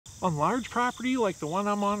On large property like the one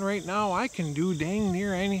I'm on right now, I can do dang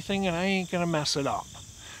near anything and I ain't gonna mess it up.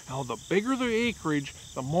 Now, the bigger the acreage,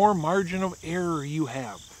 the more margin of error you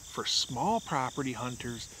have. For small property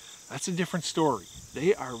hunters, that's a different story.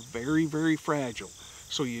 They are very, very fragile.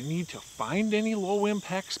 So you need to find any low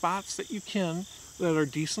impact spots that you can that are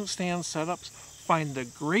decent stand setups, find the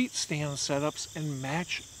great stand setups, and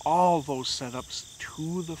match all those setups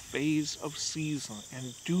to the phase of season.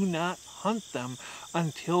 And do not hunt them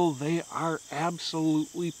until they are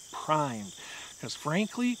absolutely primed. Because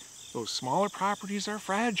frankly, those smaller properties are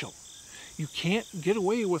fragile. You can't get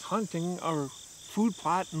away with hunting a food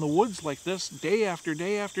plot in the woods like this day after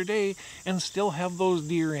day after day and still have those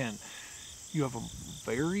deer in. You have a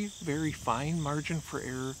very, very fine margin for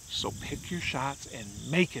error, so pick your shots and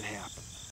make it happen.